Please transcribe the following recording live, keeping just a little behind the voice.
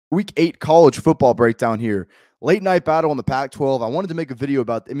Week 8 college football breakdown here. Late night battle on the Pac-12. I wanted to make a video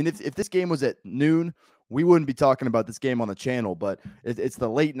about, if this game was at noon, we wouldn't be talking about this game on the channel, but it's the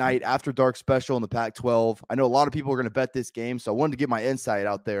late night after dark special in the Pac-12. I know a lot of people are going to bet this game, so I wanted to get my insight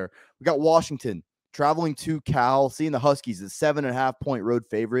out there. We got Washington traveling to Cal, seeing the Huskies, the 7.5-point road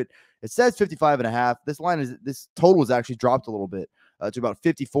favorite. It says 55.5. This total is actually dropped a little bit to about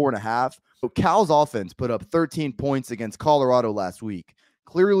 54.5. So Cal's offense put up 13 points against Colorado last week.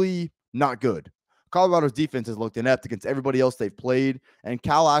 Clearly not good. Colorado's defense has looked inept against everybody else they've played, and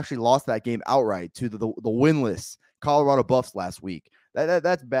Cal actually lost that game outright to the winless Colorado Buffs last week.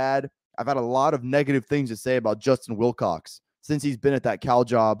 That's bad. I've had a lot of negative things to say about Justin Wilcox since he's been at that Cal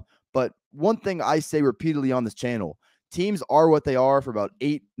job, but one thing I say repeatedly on this channel, teams are what they are for about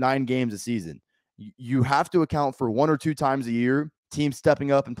 8-9 games a season. You have to account for 1 or 2 times a year teams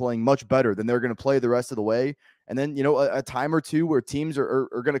stepping up and playing much better than they're going to play the rest of the way. And then, a time or two where teams are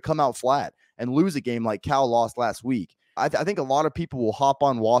going to come out flat and lose a game like Cal lost last week. I think a lot of people will hop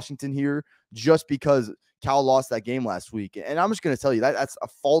on Washington here just because Cal lost that game last week. And I'm just going to tell you that's a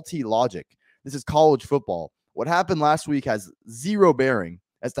faulty logic. This is college football. What happened last week has zero bearing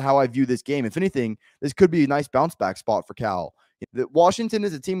as to how I view this game. If anything, this could be a nice bounce back spot for Cal. Washington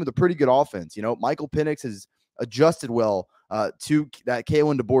is a team with a pretty good offense. Michael Penix has adjusted well to that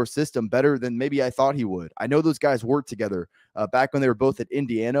Kalen DeBoer system better than maybe I thought he would. I know those guys worked together back when they were both at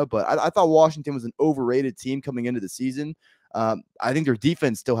Indiana, but I thought Washington was an overrated team coming into the season. I think their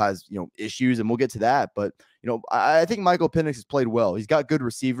defense still has, issues, and we'll get to that. But, I think Michael Penix has played well. He's got good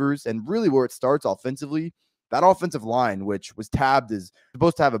receivers, and really where it starts offensively, that offensive line, which was tabbed as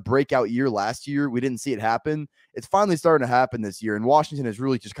supposed to have a breakout year last year, we didn't see it happen. It's finally starting to happen this year, and Washington is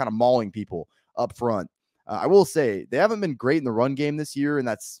really just kind of mauling people up front. I will say they haven't been great in the run game this year, and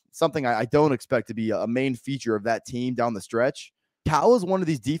that's something I don't expect to be a main feature of that team down the stretch. Cal is one of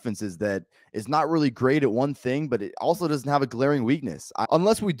these defenses that is not really great at one thing, but it also doesn't have a glaring weakness.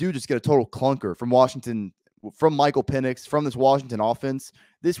 Unless we do just get a total clunker from Washington, from Michael Penix, from this Washington offense,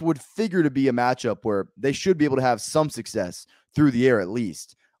 this would figure to be a matchup where they should be able to have some success through the air at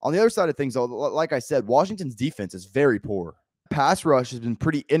least. On the other side of things, though, like I said, Washington's defense is very poor. Pass rush has been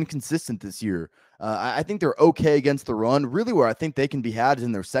pretty inconsistent this year. I think they're okay against the run. Really where I think they can be had is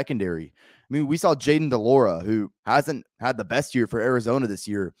in their secondary. We saw Jaden DeLora, who hasn't had the best year for Arizona this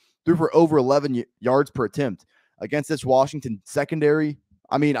year, threw for over 11 yards per attempt against this Washington secondary.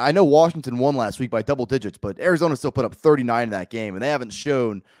 I know Washington won last week by double digits, but Arizona still put up 39 in that game, and they haven't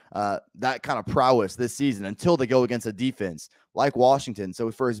shown that kind of prowess this season until they go against a defense like Washington. So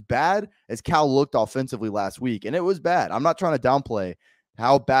for as bad as Cal looked offensively last week, and it was bad, I'm not trying to downplay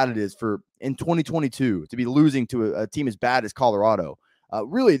how bad it is for in 2022 to be losing to a team as bad as Colorado.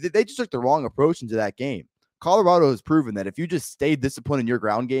 Really, they just took the wrong approach into that game. Colorado has proven that if you just stay disciplined in your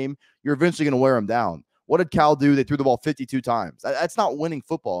ground game, you're eventually going to wear them down. What did Cal do? They threw the ball 52 times. That's not winning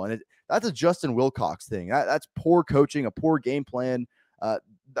football, and that's a Justin Wilcox thing. That's poor coaching, a poor game plan.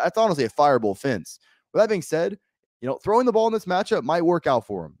 That's honestly a fireable offense. With that being said, throwing the ball in this matchup might work out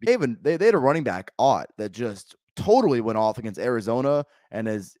for them. They had a running back, Ott, that just totally went off against Arizona, and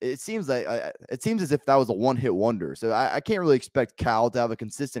it seems as if that was a one-hit wonder. So I can't really expect Cal to have a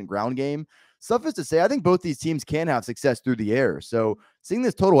consistent ground game. Suffice to say, I think both these teams can have success through the air. So seeing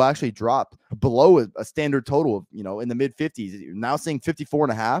this total actually drop below a standard total of, in the mid-50s, now seeing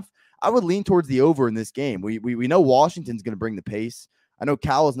 54.5, I would lean towards the over in this game. We know Washington's going to bring the pace. I know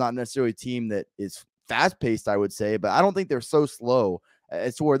Cal is not necessarily a team that is fast-paced, I would say, but I don't think they're so slow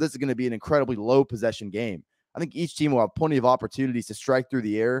as to where this is going to be an incredibly low possession game. I think each team will have plenty of opportunities to strike through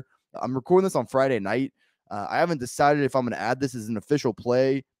the air. I'm recording this on Friday night. I haven't decided if I'm going to add this as an official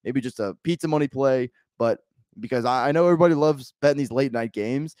play, maybe just a pizza money play, but because I know everybody loves betting these late night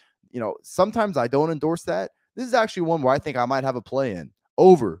games, sometimes I don't endorse that. This is actually one where I think I might have a play in.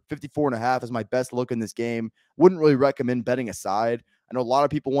 Over 54.5 is my best look in this game. Wouldn't really recommend betting a side. I know a lot of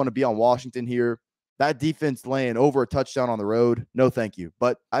people want to be on Washington here. That defense laying over a touchdown on the road, no thank you.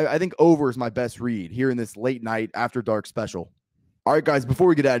 But I think over is my best read here in this late night after dark special. All right, guys, before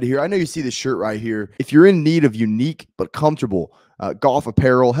we get out of here, I know you see this shirt right here. If you're in need of unique but comfortable golf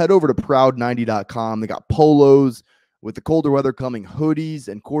apparel, head over to proud90.com. They got polos with the colder weather coming, hoodies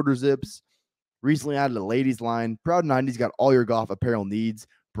and quarter zips. Recently added a ladies line. Proud 90's got all your golf apparel needs.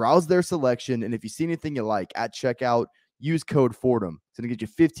 Browse their selection, and if you see anything you like at checkout, use code Fordham. It's going to get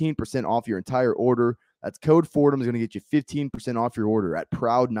you 15% off your entire order. That's code Fordham is going to get you 15% off your order at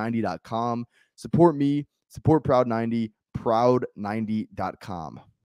proud90.com. Support me, support Proud90, proud90.com.